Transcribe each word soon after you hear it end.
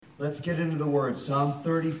let's get into the Word. Psalm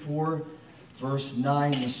 34, verse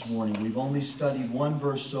 9 this morning. We've only studied one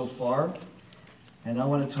verse so far, and I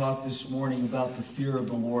want to talk this morning about the fear of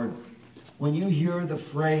the Lord. When you hear the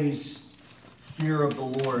phrase, fear of the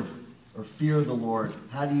Lord, or fear the Lord,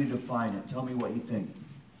 how do you define it? Tell me what you think.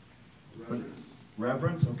 Reverence.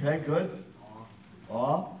 Reverence, okay, good.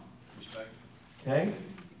 Awe. Respect. Okay.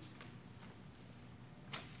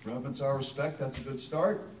 Reverence our respect, that's a good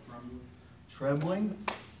start. Trembling.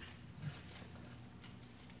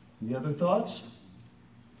 Any other thoughts?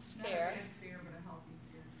 Fear. Not a bad fear, but a healthy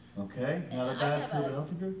fear. Okay, not a I bad have fear, a- but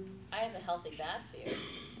healthy fear? I have a healthy bad fear.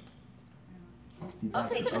 Healthy I'll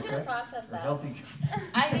bad take fear, it, just okay. process Or that. healthy,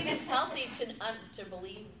 I think it's healthy to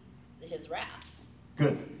believe his wrath.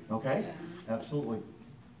 good, okay, absolutely.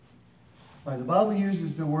 All right, the Bible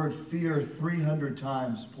uses the word fear 300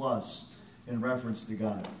 times plus in reference to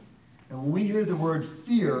God. And when we hear the word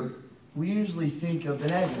fear, we usually think of the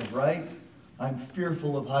negative, right? I'm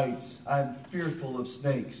fearful of heights. I'm fearful of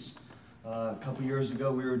snakes. A couple years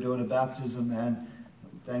ago, we were doing a baptism, and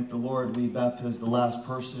thank the Lord, we baptized the last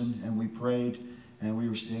person, and we prayed, and we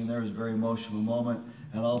were sitting there. It was a very emotional moment,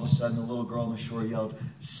 and all of a sudden, a little girl on the shore yelled,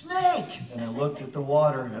 "Snake!" And I looked at the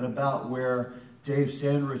water, and about where Dave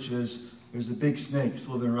Sandwich is, there's a big snake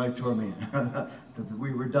slithering right toward me.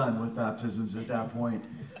 We were done with baptisms at that point.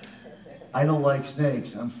 I don't like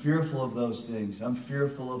snakes. I'm fearful of those things. I'm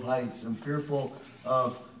fearful of heights. I'm fearful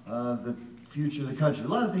of the future of the country. A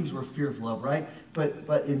lot of things we're fearful of, right?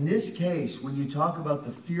 But in this case, when you talk about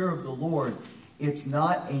the fear of the Lord, it's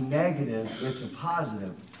not a negative, it's a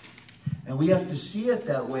positive. And we have to see it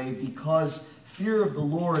that way because fear of the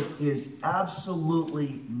Lord is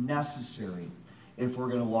absolutely necessary if we're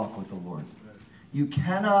going to walk with the Lord. You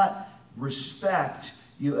cannot respect,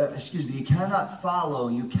 you cannot follow,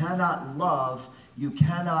 you cannot love, you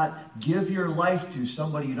cannot give your life to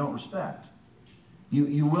somebody you don't respect.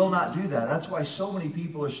 You will not do that. That's why so many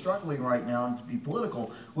people are struggling right now, and to be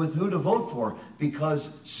political, with who to vote for.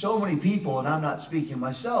 Because so many people, and I'm not speaking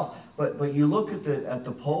myself, but you look at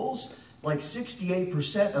the polls, like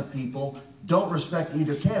 68% of people don't respect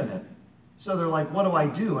either candidate. So they're like, what do I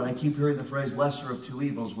do? And I keep hearing the phrase lesser of two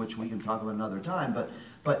evils, which we can talk about another time.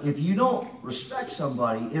 But if you don't respect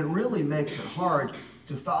somebody, it really makes it hard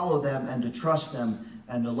to follow them and to trust them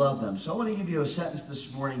and to love them. So I want to give you a sentence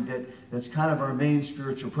this morning that's kind of our main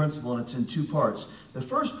spiritual principle, and it's in two parts. The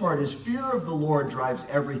first part is fear of the Lord drives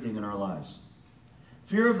everything in our lives.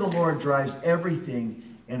 Fear of the Lord drives everything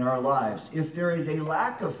in our lives. If there is a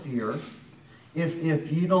lack of fear,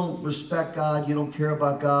 if you don't respect God, you don't care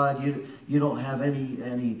about God, you don't have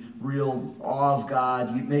any real awe of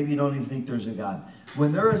God, maybe you don't even think there's a God.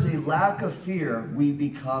 When there is a lack of fear, we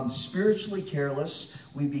become spiritually careless,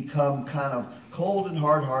 we become kind of cold and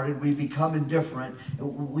hard-hearted, we become indifferent,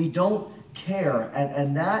 we don't care,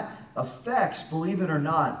 and that affects, believe it or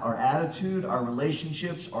not, our attitude, our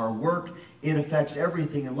relationships, our work. It affects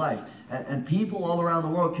everything in life. And people all around the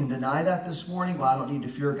world can deny that this morning. Well, I don't need to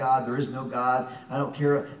fear God. There is no God. I don't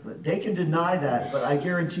care. They can deny that, but I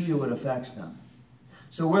guarantee you it affects them.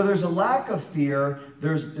 So where there's a lack of fear,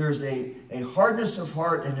 there's a hardness of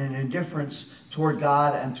heart and an indifference toward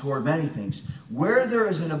God and toward many things. Where there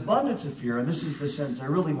is an abundance of fear, and this is the sentence I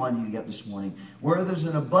really want you to get this morning, where there's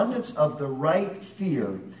an abundance of the right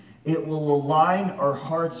fear, it will align our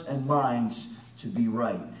hearts and minds to be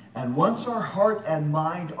right. And once our heart and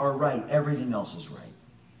mind are right, everything else is right.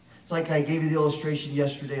 It's like I gave you the illustration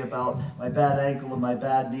yesterday about my bad ankle and my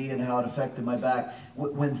bad knee and how it affected my back.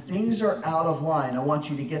 When things are out of line, I want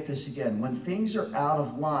you to get this again. When things are out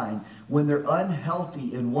of line, when they're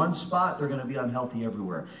unhealthy in one spot, they're going to be unhealthy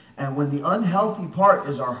everywhere. And when the unhealthy part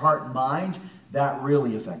is our heart and mind, that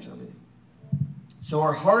really affects everything. So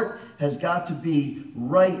our heart has got to be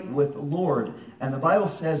right with the Lord. And the Bible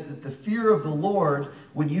says that the fear of the Lord,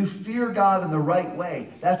 when you fear God in the right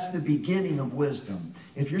way, that's the beginning of wisdom.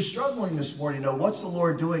 If you're struggling this morning, what's the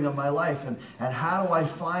Lord doing in my life? And how do I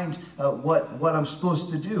find what I'm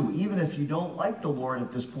supposed to do? Even if you don't like the Lord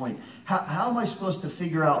at this point, how am I supposed to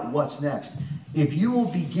figure out what's next? If you will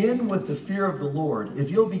begin with the fear of the Lord, if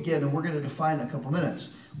you'll begin, and we're going to define in a couple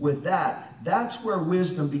minutes, with that, that's where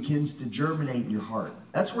wisdom begins to germinate in your heart.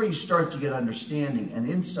 That's where you start to get understanding and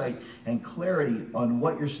insight and clarity on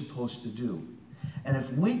what you're supposed to do. And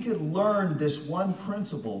if we could learn this one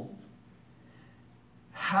principle,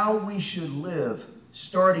 how we should live,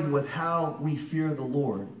 starting with how we fear the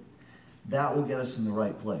Lord, that will get us in the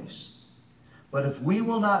right place. But if we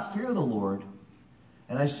will not fear the Lord,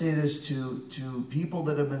 and I say this to people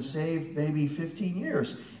that have been saved maybe 15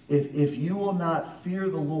 years, if you will not fear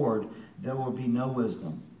the Lord, there will be no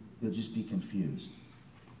wisdom. You'll just be confused.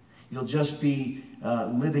 You'll just be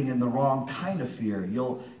living in the wrong kind of fear.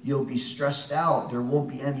 You'll be stressed out. There won't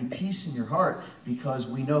be any peace in your heart, because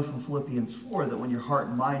we know from Philippians 4 that when your heart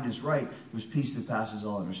and mind is right, there's peace that passes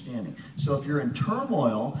all understanding. So if you're in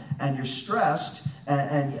turmoil and you're stressed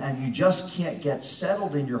and you just can't get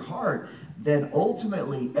settled in your heart, then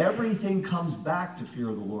ultimately everything comes back to fear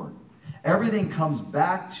of the Lord. Everything comes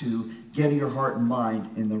back to getting your heart and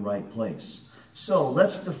mind in the right place. So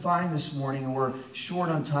let's define this morning, and we're short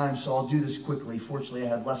on time, so I'll do this quickly. Fortunately, I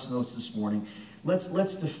had less notes this morning.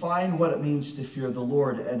 Let's define what it means to fear the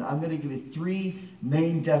Lord, and I'm going to give you 3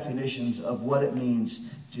 main definitions of what it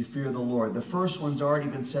means to fear the Lord. The first one's already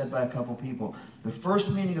been said by a couple people. The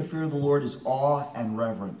first meaning of fear of the Lord is awe and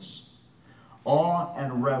reverence. Awe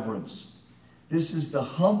and reverence. This is the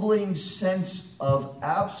humbling sense of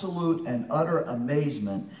absolute and utter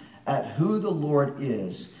amazement at who the Lord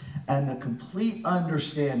is, and the complete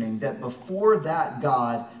understanding that before that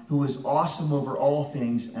God, who is awesome over all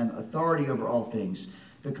things and authority over all things,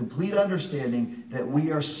 the complete understanding that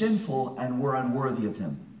we are sinful and we're unworthy of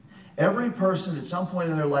him. Every person at some point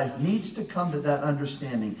in their life needs to come to that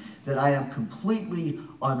understanding that I am completely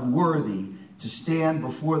unworthy to stand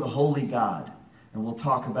before the holy God. And we'll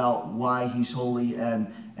talk about why he's holy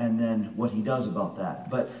and then what he does about that.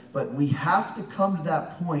 But we have to come to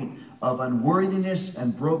that point of unworthiness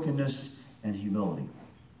and brokenness and humility.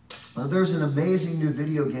 Now, there's an amazing new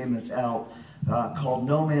video game that's out called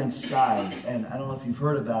No Man's Sky. And I don't know if you've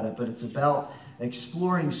heard about it, but it's about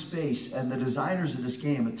exploring space. And the designers of this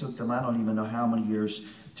game, it took them, I don't even know how many years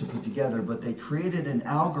to put together, but they created an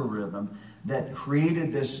algorithm that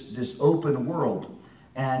created this open world.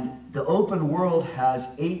 And the open world has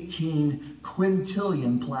 18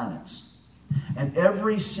 quintillion planets. And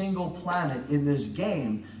every single planet in this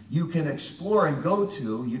game you can explore and go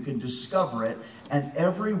to, you can discover it, and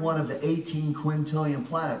every one of the 18 quintillion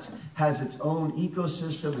planets has its own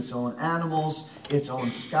ecosystem, its own animals, its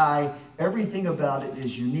own sky. Everything about it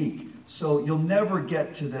is unique. So you'll never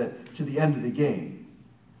get to the end of the game,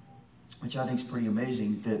 which I think is pretty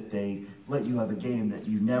amazing that they let you have a game that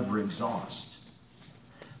you never exhaust.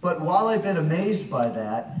 But while I've been amazed by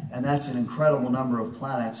that, and that's an incredible number of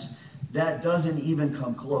planets, that doesn't even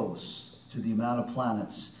come close to the amount of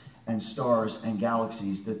planets and stars and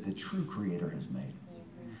galaxies that the true Creator has made.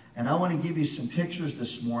 And I want to give you some pictures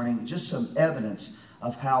this morning, just some evidence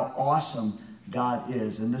of how awesome God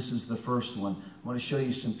is. And this is the first one. I want to show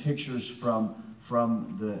you some pictures from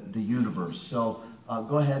the universe. So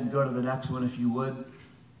go ahead and go to the next one if you would.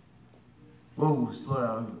 Whoa, slow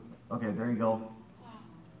down. Okay, there you go.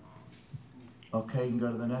 Okay, you can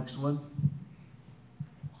go to the next one.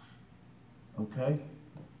 Okay.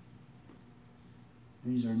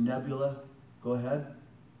 These are nebula. Go ahead.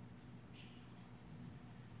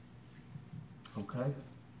 Okay.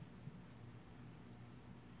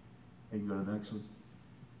 You can go to the next one.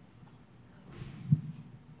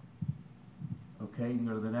 Okay, you can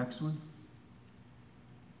go to the next one.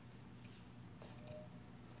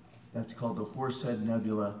 That's called the Horsehead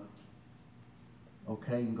Nebula.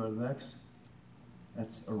 Okay, you can go to the next.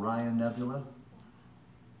 That's Orion Nebula.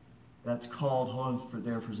 That's called, hold on for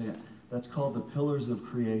a second. That's called the Pillars of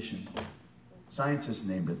Creation. Scientists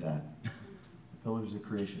named it that. Pillars of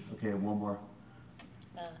Creation. Okay, one more.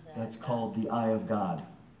 That's called the Eye of God.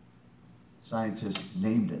 Scientists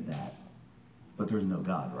named it that. But there's no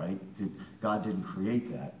God, right? God didn't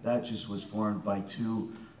create that. That just was formed by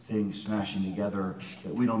 2 things smashing together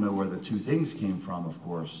that we don't know where the 2 things came from, of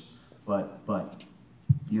course. But the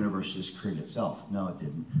universe just created itself. No, it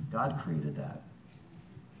didn't. God created that.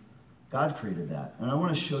 God created that. And I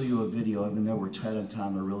want to show you a video, even though we're tight on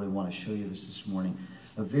time, I really want to show you this morning.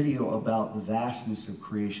 A video about the vastness of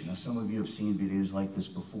creation. Now, some of you have seen videos like this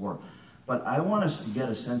before. But I want us to get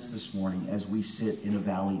a sense this morning as we sit in a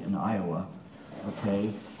valley in Iowa,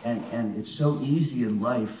 okay? And it's so easy in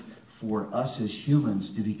life for us as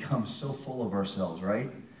humans to become so full of ourselves,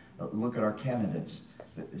 right? Look at our candidates.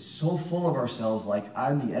 So full of ourselves, like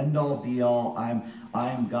I'm the end-all, be-all,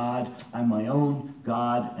 I'm God, I'm my own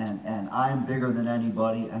God, and I'm bigger than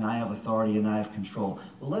anybody, and I have authority and I have control.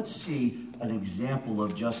 Well, let's see an example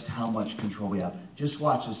of just how much control we have. Just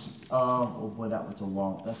watch this. Oh boy, that's the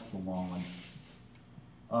long one.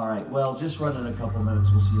 All right, well, just run it a couple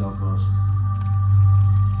minutes. We'll see how it goes.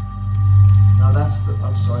 No, that's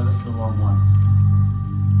the wrong one.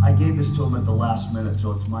 I gave this to him at the last minute,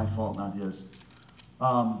 so it's my fault, not his.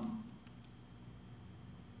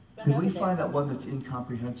 Could we find that one that's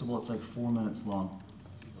incomprehensible? It's like 4 minutes long.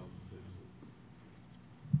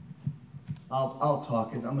 I'll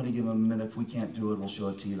talk it. I'm going to give him a minute. If we can't do it, we'll show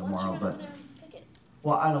it to you tomorrow. But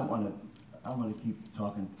well, I don't want to. I'm going to keep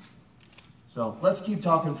talking. So let's keep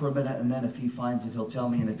talking for a minute, and then if he finds it, he'll tell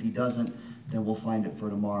me, and if he doesn't, then we'll find it for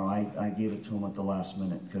tomorrow. I gave it to him at the last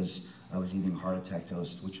minute because I was eating heart attack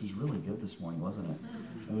toast, which was really good this morning, wasn't it?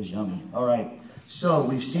 It was yummy. All right. So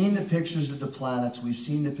we've seen the pictures of the planets. We've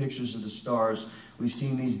seen the pictures of the stars. We've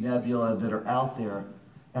seen these nebula that are out there,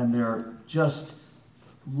 and they're just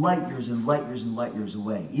light years and light years and light years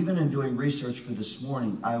away. Even in doing research for this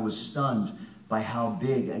morning, I was stunned by how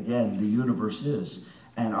big, again, the universe is.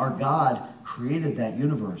 And our God created that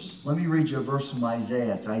universe. Let me read you a verse from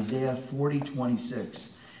Isaiah. It's Isaiah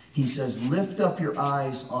 40:26. He says, "Lift up your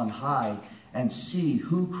eyes on high and see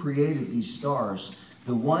who created these stars,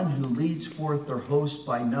 the one who leads forth their host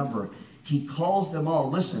by number. He calls them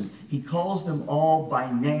all," listen, he calls them all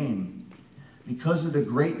by name. "Because of the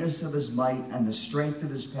greatness of his might and the strength of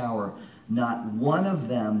his power, not one of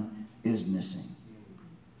them is missing."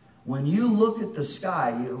 When you look at the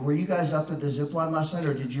sky, were you guys up at the zip line last night,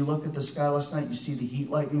 or did you look at the sky last night? You see the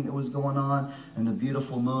heat lightning that was going on and the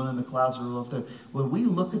beautiful moon and the clouds that were up there. When we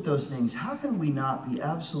look at those things, how can we not be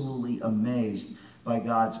absolutely amazed by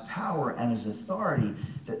God's power and his authority,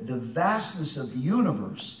 the vastness of the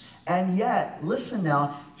universe? And yet, listen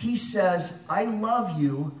now, he says, "I love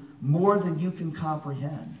you more than you can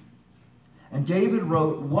comprehend." And David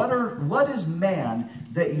wrote, what is man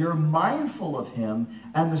that you're mindful of him,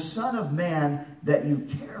 and the Son of Man that you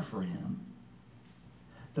care for him?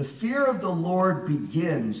 The fear of the Lord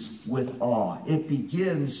begins with awe. It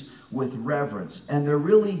begins with reverence. And there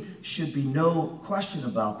really should be no question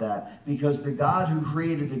about that, because the God who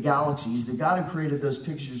created the galaxies, the God who created those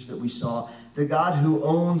pictures that we saw, the God who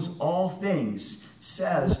owns all things,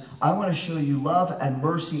 says, "I want to show you love and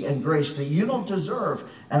mercy and grace that you don't deserve,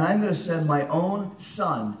 and I'm going to send my own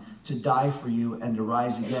Son to die for you and to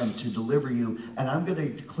rise again to deliver you, and I'm going to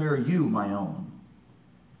declare you my own."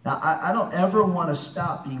 Now, I don't ever want to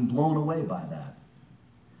stop being blown away by that.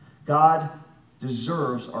 God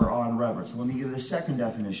deserves our awe and reverence. Let me give you the second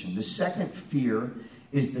definition. The second fear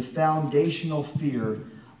is the foundational fear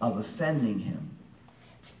of offending him.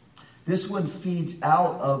 This one feeds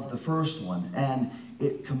out of the first one, and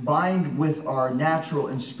it combined with our natural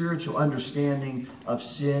and spiritual understanding of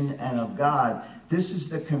sin and of God. This is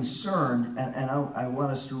the concern, and I want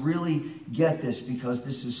us to really get this, because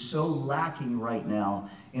this is so lacking right now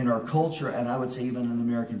in our culture, and I would say even in the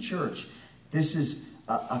American church. This is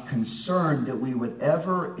a concern that we would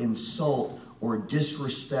ever insult or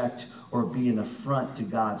disrespect or be an affront to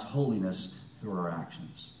God's holiness through our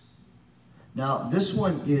actions. Now, this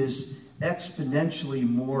one is exponentially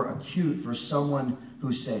more acute for someone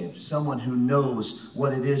who's saved, someone who knows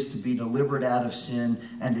what it is to be delivered out of sin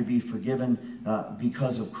and to be forgiven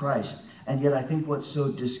because of Christ. And yet I think what's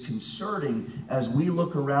so disconcerting as we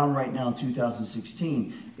look around right now in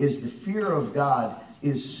 2016 is the fear of God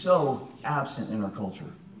is so absent in our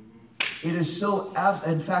culture. It is so,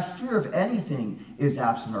 in fact, fear of anything is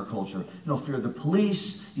absent in our culture. You don't fear the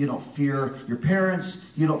police, you don't fear your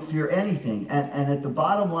parents, you don't fear anything. And at the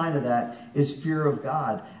bottom line of that is fear of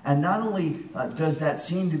God. And not only does that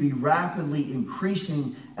seem to be rapidly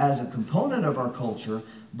increasing as a component of our culture,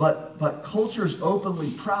 but culture's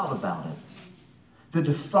openly proud about it. The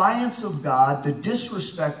defiance of God, the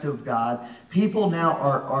disrespect of God, people now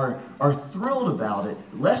are thrilled about it.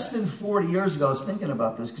 Less than 40 years ago, I was thinking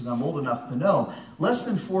about this because I'm old enough to know, less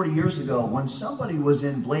than 40 years ago, when somebody was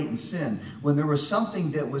in blatant sin, when there was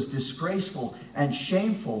something that was disgraceful and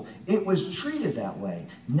shameful, it was treated that way.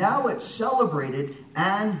 Now it's celebrated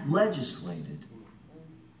and legislated.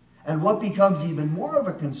 And what becomes even more of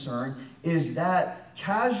a concern is that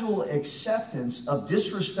casual acceptance of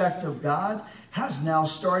disrespect of God has now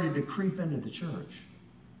started to creep into the church.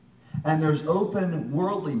 And there's open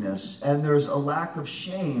worldliness, and there's a lack of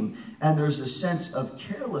shame, and there's a sense of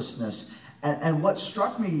carelessness. And what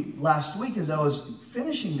struck me last week as I was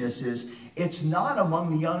finishing this is, it's not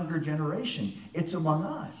among the younger generation, it's among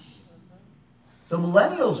us. The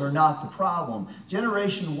millennials are not the problem.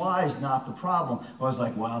 Generation Y is not the problem. I was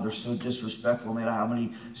like, wow, they're so disrespectful. They don't have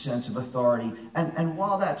any sense of authority. And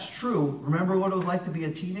while that's true, remember what it was like to be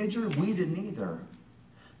a teenager? We didn't either.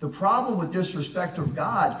 The problem with disrespect of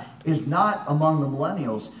God is not among the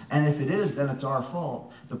millennials. And if it is, then it's our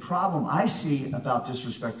fault. The problem I see about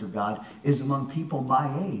disrespect of God is among people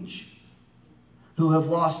my age, who have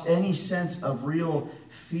lost any sense of real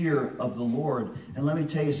fear of the Lord. And let me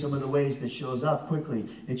tell you some of the ways that shows up quickly.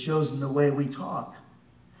 It shows in the way we talk.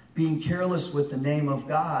 Being careless with the name of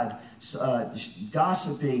God,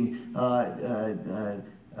 gossiping,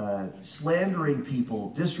 slandering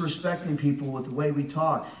people, disrespecting people with the way we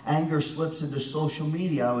talk. Anger slips into social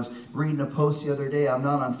media. I was reading a post the other day. I'm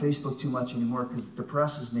not on Facebook too much anymore because it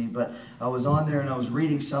depresses me, but I was on there and I was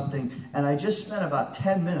reading something, and I just spent about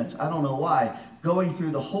 10 minutes, I don't know why, going through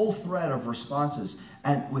the whole thread of responses.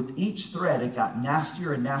 And with each thread, it got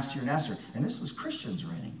nastier and nastier and nastier. And this was Christians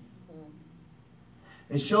writing.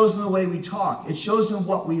 It shows in the way we talk. It shows in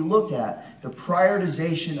what we look at. The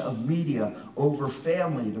prioritization of media over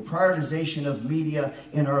family. The prioritization of media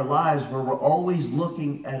in our lives where we're always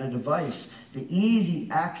looking at a device. The easy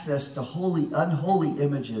access to holy, unholy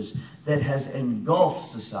images that has engulfed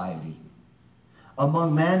society.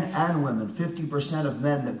 Among men and women, 50% of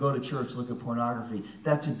men that go to church look at pornography.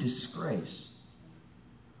 That's a disgrace.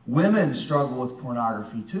 Women struggle with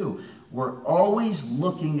pornography too. We're always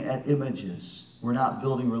looking at images. We're not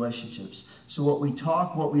building relationships. So what we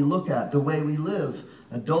talk, what we look at, the way we live,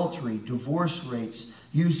 adultery, divorce rates,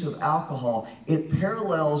 use of alcohol, it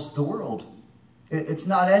parallels the world. It's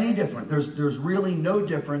not any different. There's really no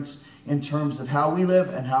difference in terms of how we live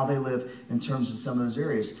and how they live in terms of some of those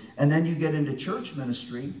areas. And then you get into church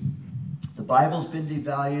ministry. The Bible's been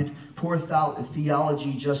devalued. Poor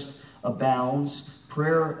theology just abounds.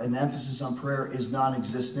 Prayer, an emphasis on prayer, is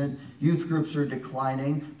non-existent. Youth groups are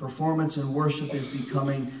declining. Performance and worship is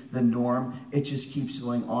becoming the norm. It just keeps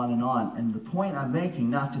going on and on. And the point I'm making,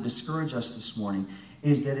 not to discourage us this morning,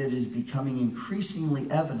 is that it is becoming increasingly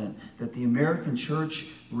evident that the American church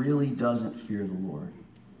really doesn't fear the Lord.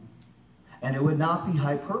 And it would not be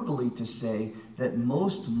hyperbole to say that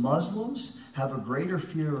most Muslims have a greater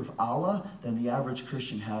fear of Allah than the average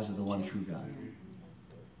Christian has of the one true God.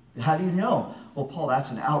 How do you know? Well, Paul,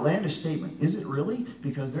 that's an outlandish statement. Is it really?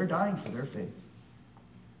 Because they're dying for their faith.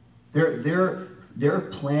 Their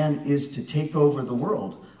plan is to take over the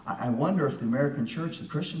world. I wonder if the American church, the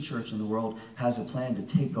Christian church in the world, has a plan to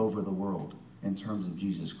take over the world in terms of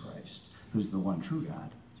Jesus Christ, who's the one true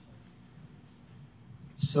God.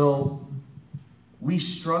 So we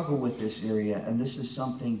struggle with this area, and this is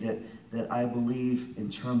something that I believe in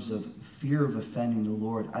terms of fear of offending the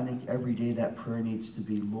Lord. I think every day that prayer needs to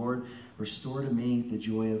be, Lord, restore to me the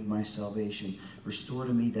joy of my salvation. Restore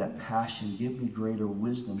to me that passion. Give me greater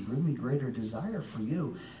wisdom. Give me greater desire for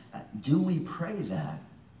you. Do we pray that?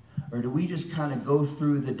 Or do we just kind of go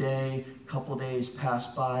through the day, a couple days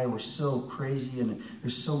pass by, we're so crazy and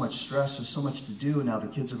there's so much stress, there's so much to do, and now the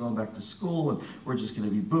kids are going back to school and we're just going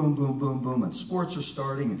to be boom, boom, boom, boom, and sports are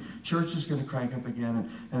starting and church is going to crank up again,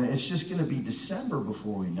 and it's just going to be December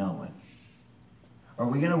before we know it. Are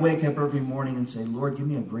we going to wake up every morning and say, Lord, give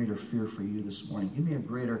me a greater fear for you this morning. Give me a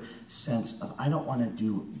greater sense of, I don't want to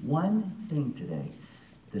do one thing today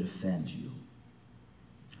that offends you.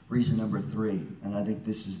 Reason number 3, and I think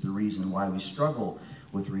this is the reason why we struggle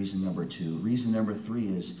with reason number 2. Reason number 3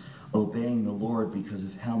 is obeying the Lord because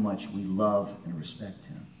of how much we love and respect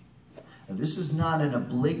him. Now, this is not an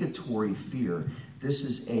obligatory fear. This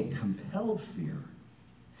is a compelled fear.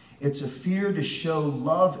 It's a fear to show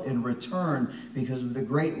love in return because of the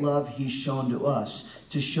great love he's shown to us.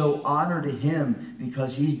 To show honor to him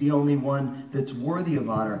because he's the only one that's worthy of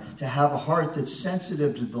honor. To have a heart that's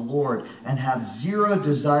sensitive to the Lord and have zero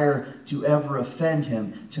desire to ever offend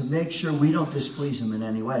him. To make sure we don't displease him in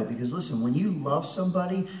any way. Because listen, when you love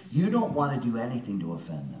somebody, you don't want to do anything to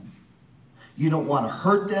offend them. You don't want to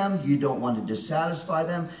hurt them. You don't want to dissatisfy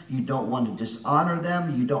them. You don't want to dishonor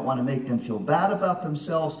them. You don't want to make them feel bad about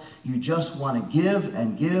themselves. You just want to give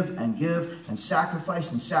and give and give and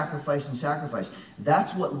sacrifice and sacrifice and sacrifice.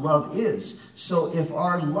 That's what love is. So if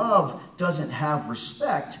our love doesn't have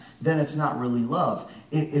respect, then it's not really love.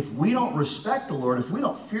 If we don't respect the Lord, if we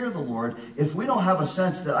don't fear the Lord, if we don't have a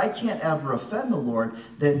sense that I can't ever offend the Lord,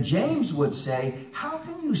 then James would say, how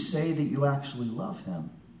can you say that you actually love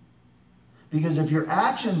him? Because if your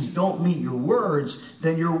actions don't meet your words,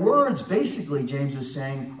 then your words, basically, James is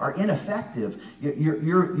saying, are ineffective.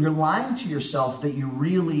 You're lying to yourself that you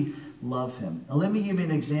really love him. Now, let me give you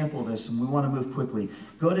an example of this, and we want to move quickly.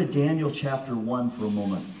 Go to Daniel chapter 1 for a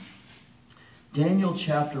moment. Daniel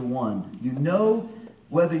chapter 1. You know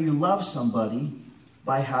whether you love somebody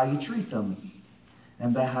by how you treat them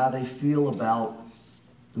and by how they feel about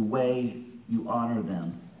the way you honor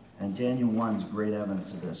them. And Daniel 1 is great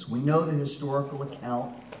evidence of this. We know the historical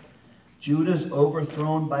account. Judah's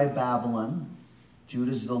overthrown by Babylon.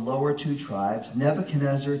 Judah's the lower 2 tribes.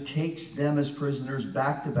 Nebuchadnezzar takes them as prisoners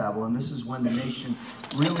back to Babylon. This is when the nation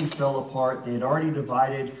really fell apart. They had already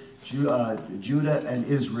divided Judah and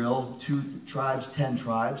Israel, 2 tribes, 10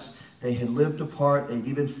 tribes. They had lived apart. They'd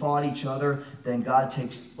even fought each other. Then God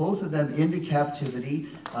takes both of them into captivity.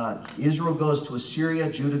 Israel goes to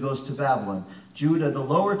Assyria. Judah goes to Babylon. Judah, the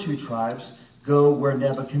lower 2 tribes, go where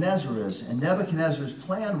Nebuchadnezzar is. And Nebuchadnezzar's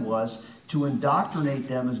plan was to indoctrinate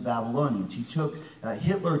them as Babylonians.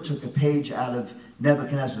 Hitler took a page out of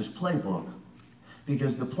Nebuchadnezzar's playbook.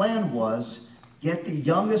 Because the plan was, get the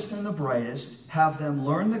youngest and the brightest, have them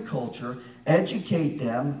learn the culture, educate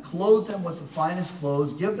them, clothe them with the finest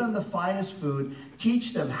clothes, give them the finest food,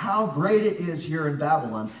 teach them how great it is here in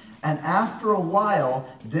Babylon. And after a while,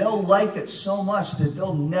 they'll like it so much that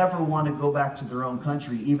they'll never want to go back to their own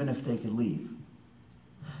country, even if they could leave.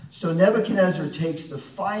 So Nebuchadnezzar takes the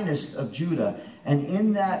finest of Judah, and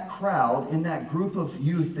in that crowd, in that group of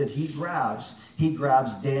youth that he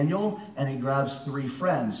grabs Daniel and he grabs 3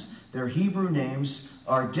 friends. Their Hebrew names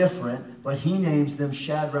are different, but he names them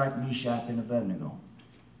Shadrach, Meshach, and Abednego.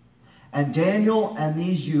 And Daniel and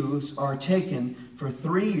these youths are taken for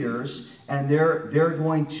 3 years, and they're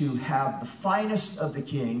going to have the finest of the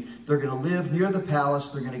king. They're going to live near the palace.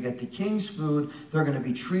 They're going to get the king's food. They're going to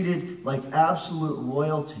be treated like absolute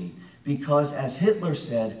royalty, because as Hitler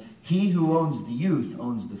said, he who owns the youth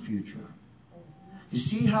owns the future. You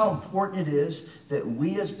see how important it is that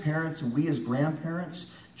we as parents and we as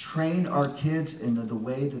grandparents train our kids into the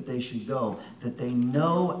way that they should go, that they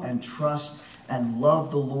know and trust and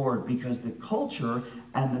love the Lord, because the culture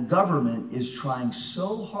and the government is trying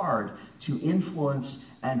so hard to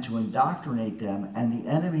influence and to indoctrinate them. And the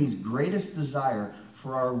enemy's greatest desire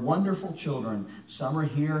for our wonderful children, some are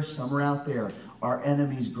here, some are out there, our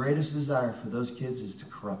enemy's greatest desire for those kids is to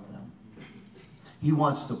corrupt them. He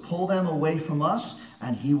wants to pull them away from us,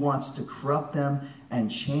 and he wants to corrupt them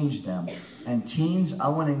and change them. And teens, I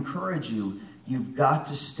want to encourage you, you've got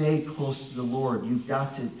to stay close to the Lord. You've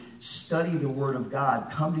got to study the Word of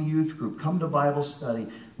God. Come to youth group. Come to Bible study.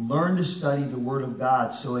 Learn to study the Word of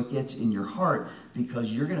God so it gets in your heart,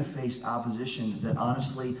 because you're going to face opposition that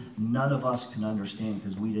honestly none of us can understand,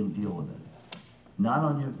 because we didn't deal with it. Not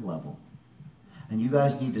on your level. And you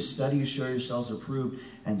guys need to study, show yourselves approved,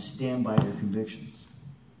 and stand by your convictions.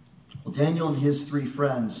 Well, Daniel and his 3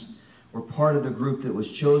 friends were part of the group that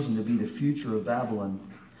was chosen to be the future of Babylon.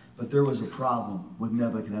 But there was a problem with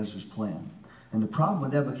Nebuchadnezzar's plan. And the problem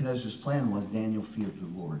with Nebuchadnezzar's plan was Daniel feared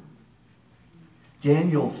the Lord.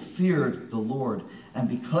 Daniel feared the Lord. And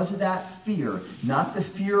because of that fear, not the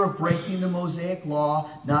fear of breaking the Mosaic law,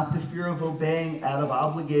 not the fear of obeying out of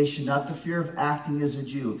obligation, not the fear of acting as a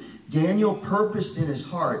Jew, Daniel purposed in his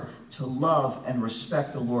heart to love and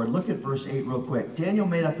respect the Lord. Look at verse 8 real quick. Daniel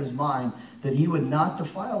made up his mind that he would not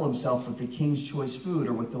defile himself with the king's choice food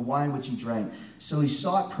or with the wine which he drank. So he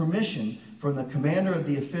sought permission from the commander of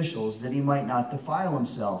the officials that he might not defile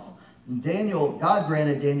himself. And God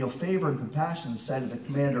granted Daniel favor and compassion in the sight of the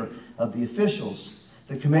commander of the officials.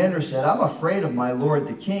 The commander said, I'm afraid of my lord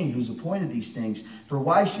the king, who's appointed these things. For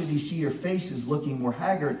why should he see your faces looking more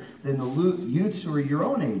haggard than the youths who are your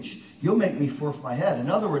own age? You'll make me forfeit my head. In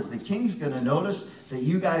other words, the king's going to notice that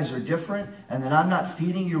you guys are different and that I'm not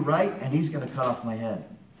feeding you right, and he's going to cut off my head.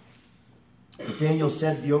 But Daniel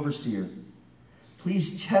said to the overseer,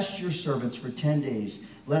 please test your servants for 10 days.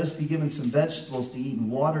 Let us be given some vegetables to eat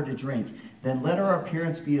and water to drink. Then let our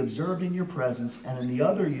appearance be observed in your presence and in the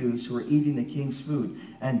other youths who are eating the king's food.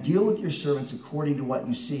 And deal with your servants according to what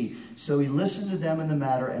you see. So he listened to them in the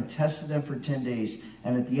matter and tested them for 10 days.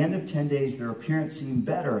 And at the end of 10 days, their appearance seemed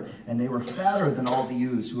better, and they were fatter than all the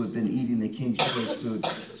youths who had been eating the king's choice food.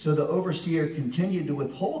 So the overseer continued to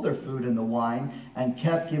withhold their food and the wine and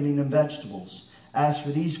kept giving them vegetables. As for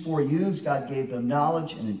these 4 youths, God gave them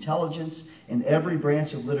knowledge and intelligence in every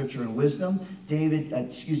branch of literature and wisdom.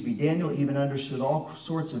 Daniel even understood all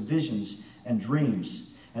sorts of visions and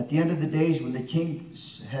dreams. At the end of the days, when the king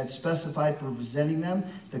had specified for presenting them,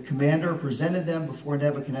 the commander presented them before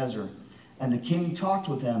Nebuchadnezzar. And the king talked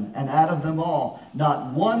with them, and out of them all,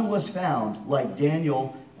 not one was found like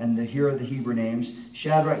Daniel, and here are the Hebrew names,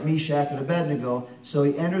 Shadrach, Meshach, and Abednego. So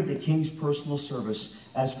he entered the king's personal service.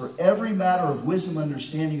 As for every matter of wisdom and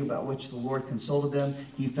understanding about which the Lord consulted them,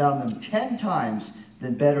 he found them 10 times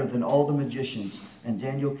better than all the magicians. And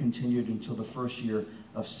Daniel continued until the first year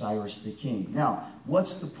of Cyrus the king. Now,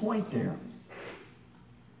 what's the point there?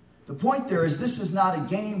 The point there is this is not a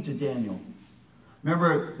game to Daniel.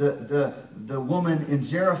 Remember the woman in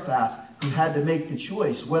Zarephath who had to make the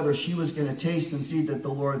choice whether she was going to taste and see that the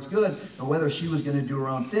Lord's good or whether she was going to do her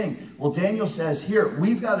own thing. Well, Daniel says, here,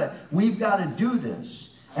 we've got to do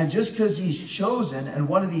this. And just because he's chosen and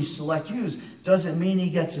one of these select Jews doesn't mean he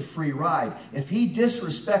gets a free ride. If he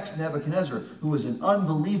disrespects Nebuchadnezzar, who is an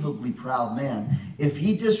unbelievably proud man, if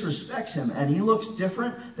he disrespects him and he looks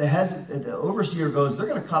different, the overseer goes, they're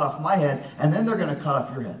going to cut off my head, and then they're going to cut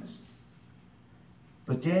off your heads.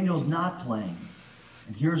 But Daniel's not playing.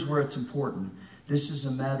 And here's where it's important. This is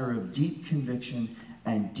a matter of deep conviction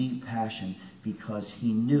and deep passion, because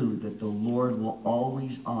he knew that the Lord will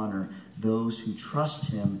always honor those who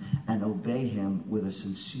trust him and obey him with a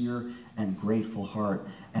sincere and grateful heart.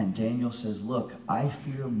 And Daniel says, look, I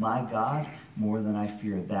fear my God more than I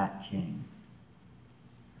fear that king.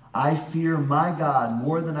 I fear my God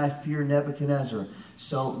more than I fear Nebuchadnezzar.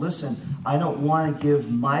 So listen, I don't want to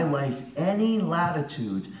give my life any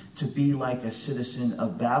latitude to be like a citizen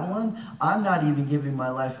of Babylon. I'm not even giving my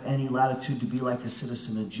life any latitude to be like a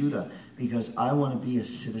citizen of Judah, because I want to be a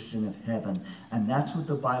citizen of heaven. And that's what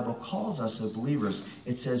the Bible calls us as believers.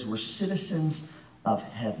 It says we're citizens of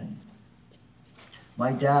heaven.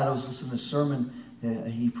 My dad, I was listening to a sermon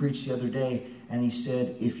he preached the other day, and he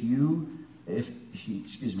said, let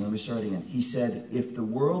me start again. He said, if the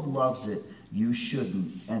world loves it, you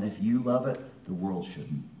shouldn't. And if you love it, the world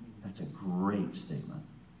shouldn't. That's a great statement.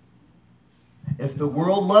 If the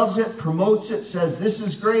world loves it, promotes it, says this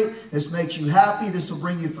is great, this makes you happy, this will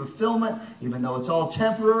bring you fulfillment, even though it's all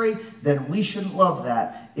temporary, then we shouldn't love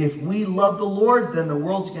that. If we love the Lord, then the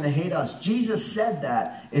world's going to hate us. Jesus said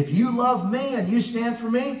that. If you love me and you stand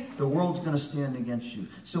for me, the world's going to stand against you.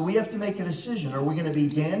 So we have to make a decision. Are we going to be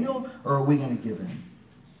Daniel, or are we going to give in?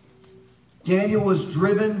 Daniel was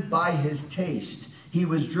driven by his taste. He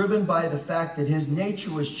was driven by the fact that his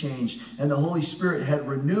nature was changed and the Holy Spirit had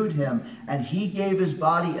renewed him, and he gave his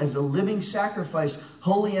body as a living sacrifice,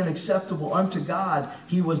 holy and acceptable unto God.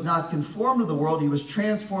 He was not conformed to the world. He was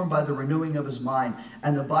transformed by the renewing of his mind.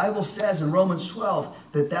 And the Bible says in Romans 12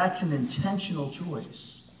 that that's an intentional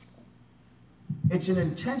choice. It's an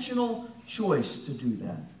intentional choice to do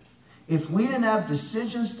that. If we didn't have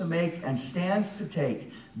decisions to make and stands to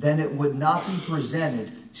take, then it would not be presented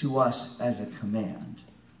to us as a command.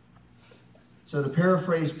 So to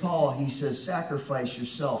paraphrase Paul, he says, sacrifice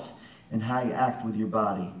yourself in how you act with your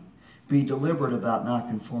body. Be deliberate about not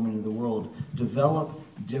conforming to the world. Develop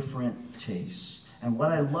different tastes. And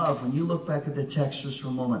what I love, when you look back at the text just for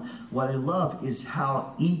a moment, what I love is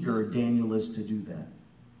how eager Daniel is to do that.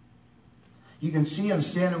 You can see him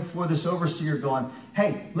standing before this overseer going,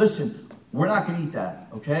 hey, listen, we're not going to eat that,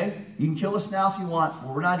 okay? You can kill us now if you want,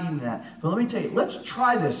 but we're not eating that. But let me tell you, let's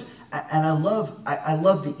try this. And I love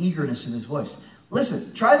the eagerness in his voice.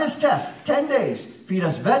 Listen, try this test. 10 days. Feed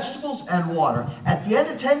us vegetables and water. At the end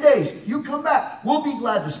of 10 days, you come back. We'll be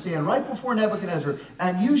glad to stand right before Nebuchadnezzar.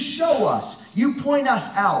 And you show us. You point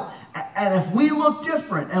us out. And if we look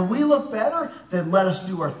different and we look better, then let us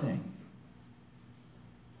do our thing.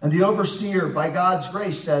 And the overseer, by God's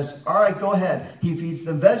grace, says, all right, go ahead. He feeds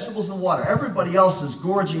them vegetables and water. Everybody else is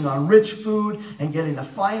gorging on rich food and getting the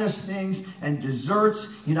finest things and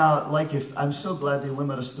desserts. You know, like I'm so glad they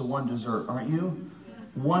limit us to one dessert, aren't you? Yeah.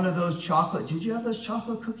 One of those chocolate. Did you have those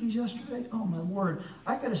chocolate cookies yesterday? Oh, my word.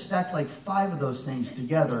 I could have stacked like 5 of those things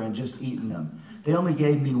together and just eaten them. They only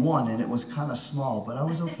gave me one, and it was kind of small, but I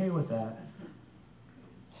was okay with that.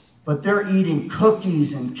 But they're eating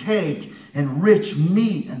cookies and cake and rich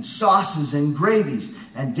meat and sauces and gravies.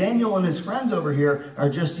 And Daniel and his friends over here are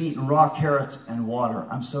just eating raw carrots and water.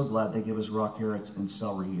 I'm so glad they give us raw carrots and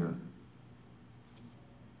celery here.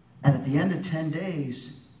 And at the end of 10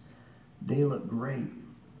 days, they look great.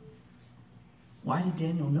 Why did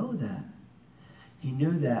Daniel know that? He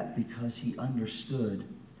knew that because he understood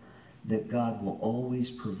that God will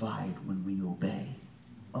always provide when we obey.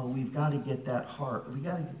 Oh, we've got to get that heart. We've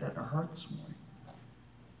got to get that in our heart this morning.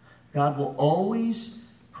 God will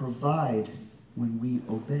always provide when we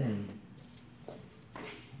obey.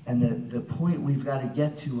 And the point we've got to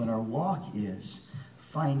get to in our walk is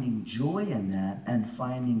finding joy in that and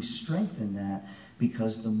finding strength in that,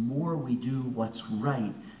 because the more we do what's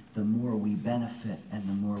right, the more we benefit and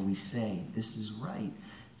the more we say, this is right.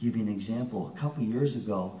 I'll give you an example. A couple years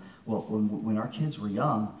ago, well, when our kids were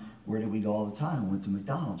young, where did we go all the time? We went to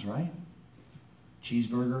McDonald's, right?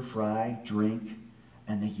 Cheeseburger, fry, drink,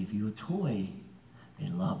 and they give you a toy. They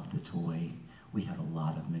loved the toy. We have a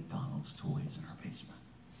lot of McDonald's toys in our basement.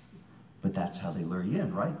 But that's how they lure you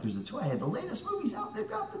in, right? There's a toy. Hey, the latest movie's out. They've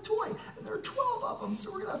got the toy. And there are 12 of them,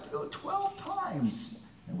 so we're going to have to go 12 times.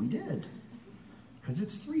 And we did. Because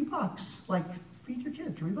it's $3. Like, feed your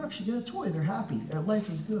kid $3. You get a toy. They're happy. Their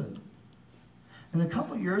life is good. And a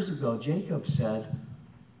couple years ago, Jacob said,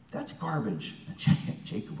 that's garbage. And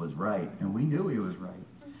Jacob was right. And we knew he was right.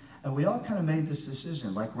 And we all kind of made this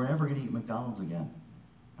decision, like we're never going to eat McDonald's again.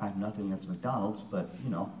 I have nothing against McDonald's, but,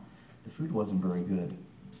 the food wasn't very good.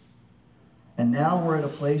 And now we're at a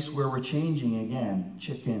place where we're changing again.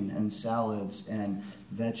 Chicken and salads and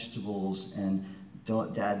vegetables and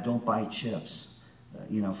Dad, don't buy chips,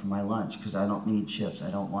 for my lunch because I don't need chips. I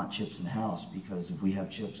don't want chips in the house because if we have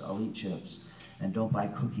chips, I'll eat chips. And don't buy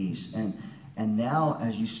cookies. And now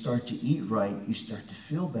as you start to eat right, you start to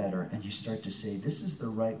feel better and you start to say, this is the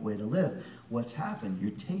right way to live. What's happened?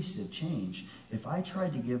 Your tastes have changed. If I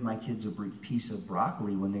tried to give my kids a piece of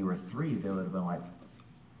broccoli when they were 3, they would have been like,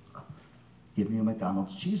 give me a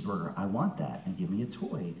McDonald's cheeseburger. I want that. And give me a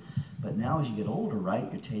toy. But now as you get older,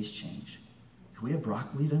 right, your tastes change. Can we have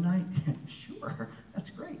broccoli tonight? Sure. That's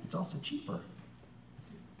great. It's also cheaper.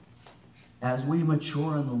 As we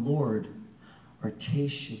mature in the Lord, our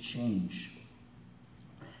tastes should change.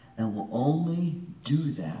 And we'll only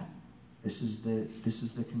do that. This is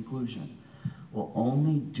the conclusion. We'll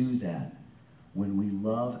only do that when we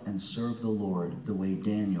love and serve the Lord the way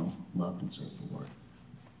Daniel loved and served the Lord.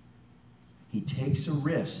 He takes a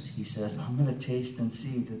risk. He says, I'm going to taste and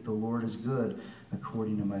see that the Lord is good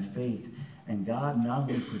according to my faith. And God not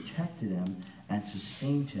only protected him and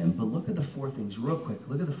sustained him, but look at the 4 things real quick.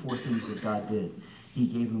 Look at the 4 things that God did. He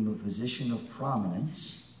gave him a position of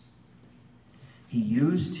prominence. He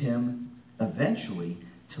used him eventually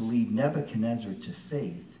to lead Nebuchadnezzar to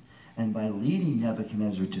faith. And by leading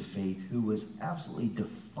Nebuchadnezzar to faith, who was absolutely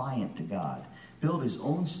defiant to God, built his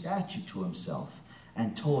own statue to himself,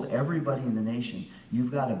 and told everybody in the nation,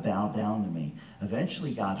 you've got to bow down to me.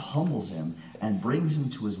 Eventually, God humbles him and brings him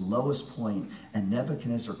to his lowest point, and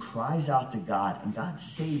Nebuchadnezzar cries out to God, and God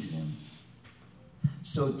saves him.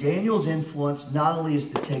 So Daniel's influence not only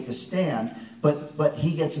is to take a stand, but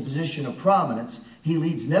he gets a position of prominence. He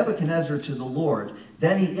leads Nebuchadnezzar to the Lord.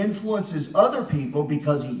 Then he influences other people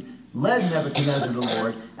because he led Nebuchadnezzar to the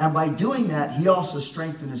Lord. And by doing that, he also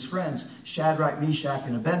strengthened his friends, Shadrach, Meshach,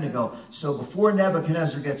 and Abednego. So before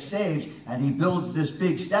Nebuchadnezzar gets saved and he builds this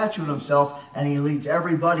big statue of himself and he leads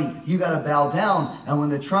everybody, you got to bow down. And when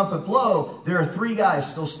the trumpet blow, there are 3 guys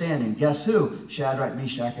still standing. Guess who? Shadrach,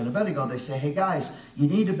 Meshach, and Abednego. They say, hey guys, you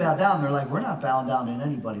need to bow down. They're like, we're not bowing down to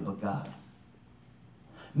anybody but God.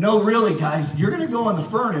 No, really, guys, you're going to go in the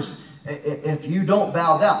furnace if you don't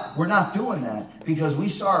bow down. We're not doing that because we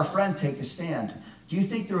saw our friend take a stand. Do you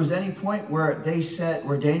think there was any point where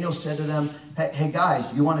Daniel said to them, hey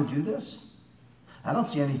guys, you want to do this? I don't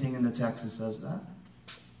see anything in the text that says that.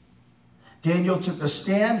 Daniel took a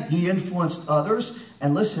stand. He influenced others.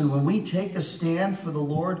 And listen, when we take a stand for the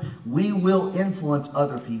Lord, we will influence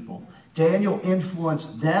other people. Daniel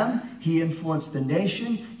influenced them. He influenced the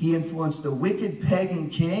nation. He influenced the wicked pagan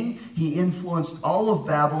king. He influenced all of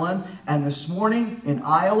Babylon. And this morning in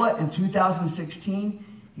Iowa in 2016,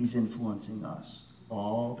 he's influencing us.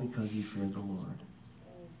 All because he feared the Lord.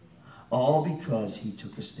 All because he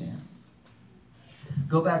took a stand.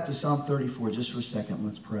 Go back to Psalm 34 just for a second.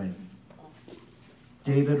 Let's pray.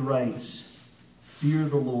 David writes, fear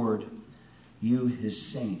the Lord, you his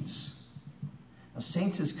saints. Now,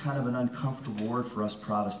 saints is kind of an uncomfortable word for us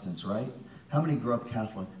Protestants, right? How many grew up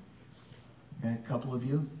Catholic? Okay, a couple of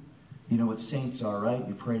you? You know what saints are, right?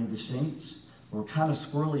 You pray to the saints. We're kind of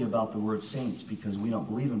squirrely about the word saints because we don't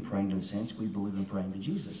believe in praying to the saints. We believe in praying to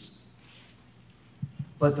Jesus.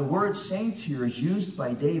 But the word saints here is used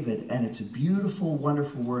by David, and it's a beautiful,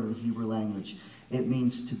 wonderful word in the Hebrew language. It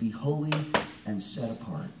means to be holy and set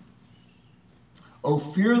apart. Oh,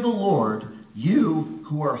 fear the Lord, you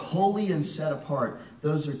who are holy and set apart.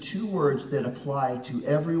 Those are 2 words that apply to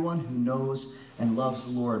everyone who knows and loves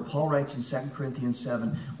the Lord. Paul writes in 2 Corinthians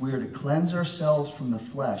 7, we are to cleanse ourselves from the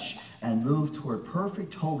flesh and move toward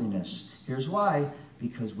perfect holiness. Here's why.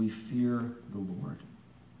 Because we fear the Lord.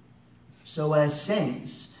 So as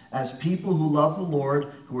saints, as people who love the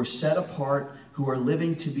Lord, who are set apart, who are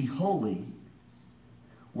living to be holy,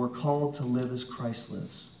 we're called to live as Christ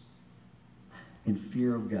lives. In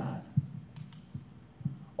fear of God.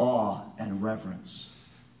 Awe and reverence.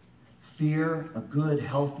 Fear, a good,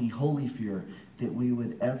 healthy, holy fear that we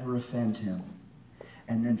would ever offend him.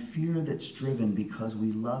 And then fear that's driven because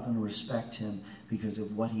we love and respect him because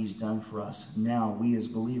of what he's done for us. Now, we as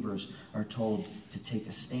believers are told to take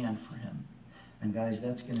a stand for him. And guys,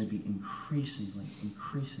 that's going to be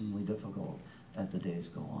increasingly difficult as the days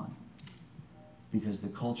go on. Because the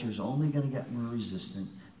culture is only going to get more resistant.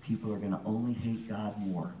 People are going to only hate God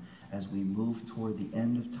more as we move toward the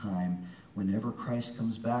end of time. Whenever Christ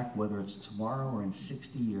comes back, whether it's tomorrow or in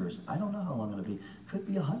 60 years, I don't know how long it'll be. Could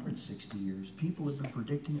be 160 years. People have been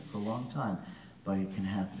predicting it for a long time, but it can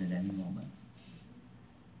happen at any moment.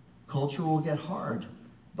 Culture will get hard,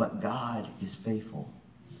 But God is faithful.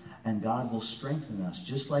 And God will strengthen us,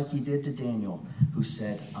 just like he did to Daniel, who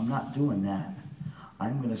said, I'm not doing that.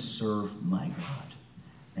 I'm going to serve my God.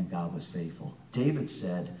 And God was faithful. David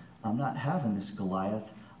said, I'm not having this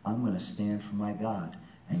Goliath. I'm going to stand for my God.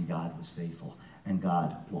 And God was faithful. And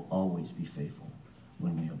God will always be faithful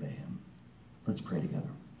when we obey him. Let's pray together.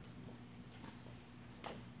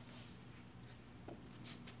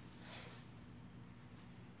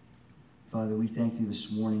 Father, we thank you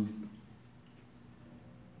this morning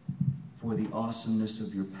for the awesomeness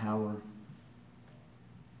of your power.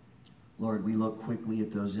 Lord, we look quickly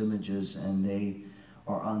at those images and they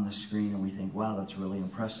are on the screen and we think, wow, that's really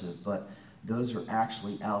impressive. But those are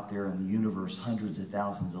actually out there in the universe hundreds of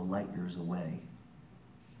thousands of light years away.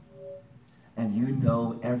 And you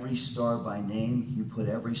know every star by name. You put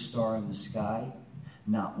every star in the sky.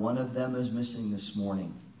 Not one of them is missing this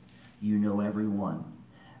morning. You know every one.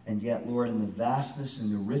 And yet, Lord, in the vastness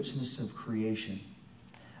and the richness of creation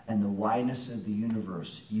and the wideness of the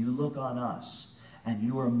universe, you look on us and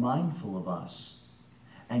you are mindful of us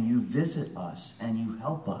and you visit us and you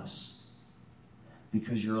help us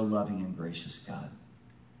because you're a loving and gracious God.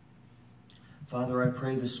 Father, I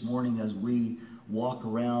pray this morning as we walk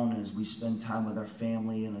around and as we spend time with our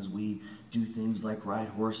family and as we do things like ride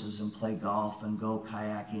horses and play golf and go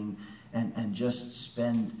kayaking and just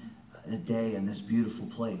spend a day in this beautiful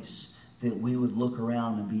place, that we would look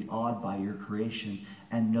around and be awed by your creation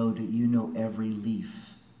and know that you know every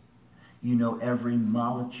leaf. You know every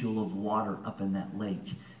molecule of water up in that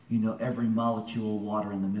lake. You know every molecule of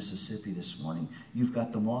water in the Mississippi this morning. You've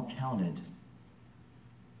got them all counted.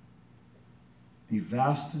 The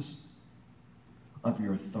vastness of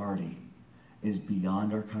your authority is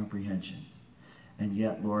beyond our comprehension. And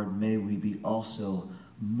yet, Lord, may we be also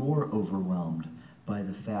more overwhelmed by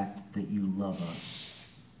the fact that you love us.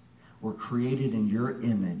 We're created in your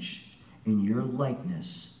image, in your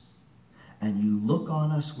likeness, and you look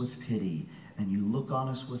on us with pity, and you look on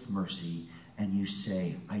us with mercy, and you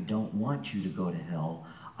say, I don't want you to go to hell.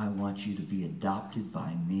 I want you to be adopted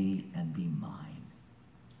by me and be mine.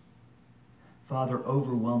 Father,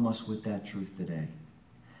 overwhelm us with that truth today.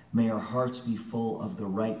 May our hearts be full of the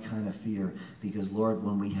right kind of fear, because, Lord,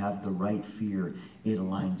 when we have the right fear, it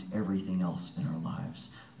aligns everything else in our lives.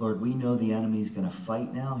 Lord, we know the enemy's going to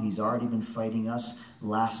fight now. He's already been fighting us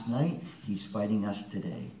last night. He's fighting us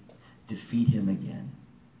today. Defeat him again.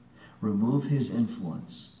 Remove his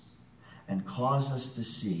influence and cause us to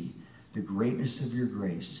see the greatness of your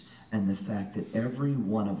grace and the fact that every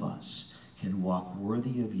one of us can walk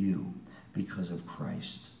worthy of you because of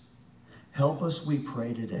Christ. Help us, we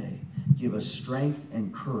pray today. Give us strength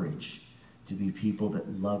and courage to be people that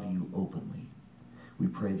love you openly. We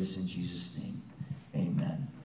pray this in Jesus' name. Amen.